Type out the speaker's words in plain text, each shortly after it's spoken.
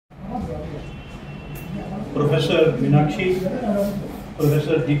Professor Meenakshi,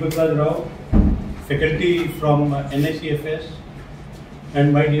 Professor Deepak Rao, faculty from NICFS,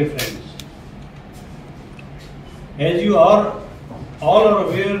 and my dear friends. As you are all are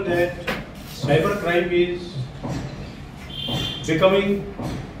aware that cybercrime is becoming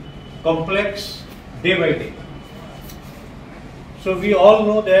complex day by day. So we all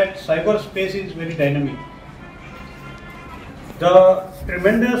know that cyberspace is very dynamic. The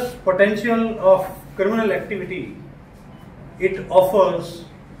tremendous potential of criminal activity it offers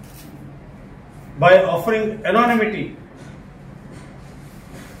by offering anonymity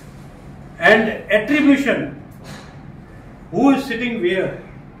and attribution, who is sitting where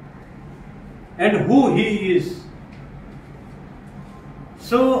and who he is.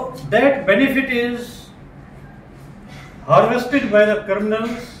 So that benefit is harvested by the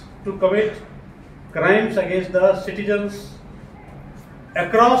criminals to commit crimes against the citizens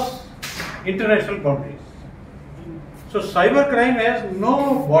across international boundaries. So cybercrime has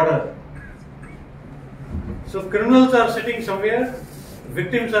no border. So criminals are sitting somewhere,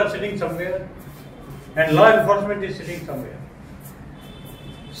 victims are sitting somewhere, and law enforcement is sitting somewhere.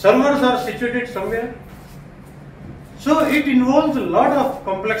 Servers are situated somewhere. So it involves a lot of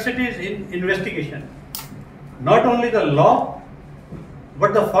complexities in investigation. Not only the law,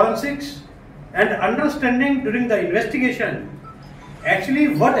 but the forensics and understanding during the investigation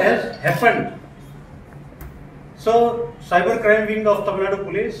actually what has happened. So cybercrime wing of Tamil Nadu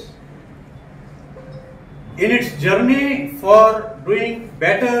Police, in its journey for doing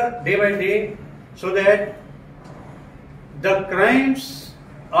better day by day so that the crimes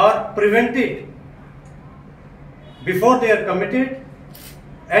are prevented before they are committed,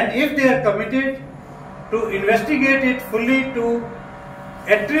 and if they are committed, to investigate it fully, to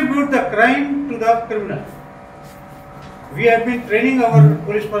attribute the crime to the criminal. We have been training our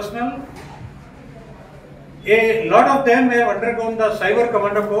police personnel. A lot of them have undergone the cyber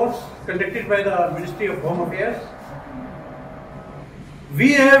commander course conducted by the Ministry of Home Affairs.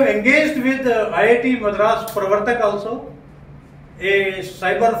 We have engaged with IIT Madras Pravartak also. A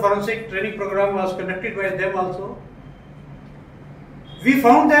cyber forensic training program was conducted by them also. We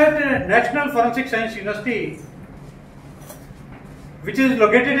found that National Forensic Science University, which is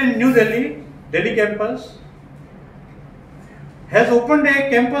located in New Delhi, Delhi campus, has opened a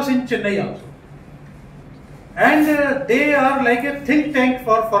campus in Chennai also. And they are like a think tank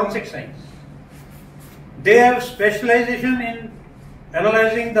for forensic science. They have specialization in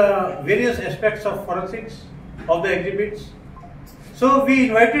analyzing the various aspects of forensics of the exhibits. So we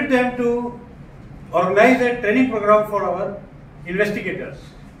invited them to organize a training program for our investigators.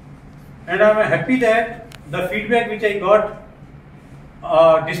 And I am happy that the feedback which I got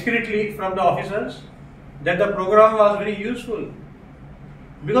discreetly from the officers, that the program was very useful.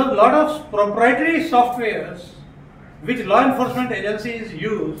 Because a lot of proprietary softwares which law enforcement agencies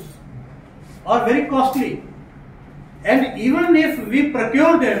use are very costly, and even if we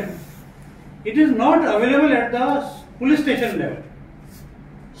procure them, it is not available at the police station level.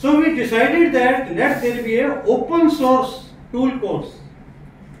 So we decided that let there be an open source tool course.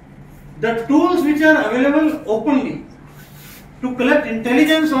 The tools which are available openly to collect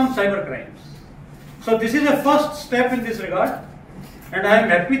intelligence on cyber crimes. So this is a first step in this regard. And I am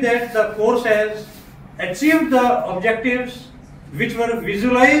happy that the course has achieved the objectives which were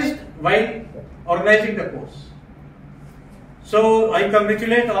visualized while organizing the course. So I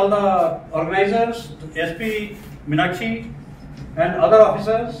congratulate all the organizers, SP Meenakshi and other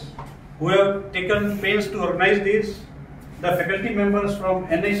officers who have taken pains to organize this, the faculty members from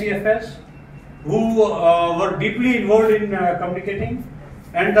NICFS who were deeply involved in communicating,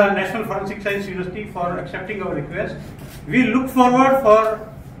 and the National Forensic Science University for accepting our request. We look forward for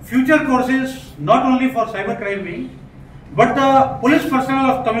future courses not only for cybercrime wing, but the police personnel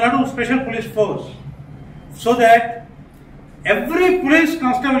of Tamil Nadu Special Police Force, so that every police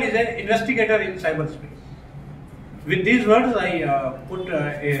constable is an investigator in cyberspace. With these words, I put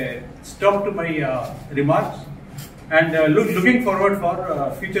a stop to my remarks, and looking forward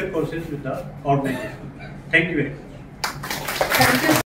for future courses with the organization. Thank you very much. Thank you.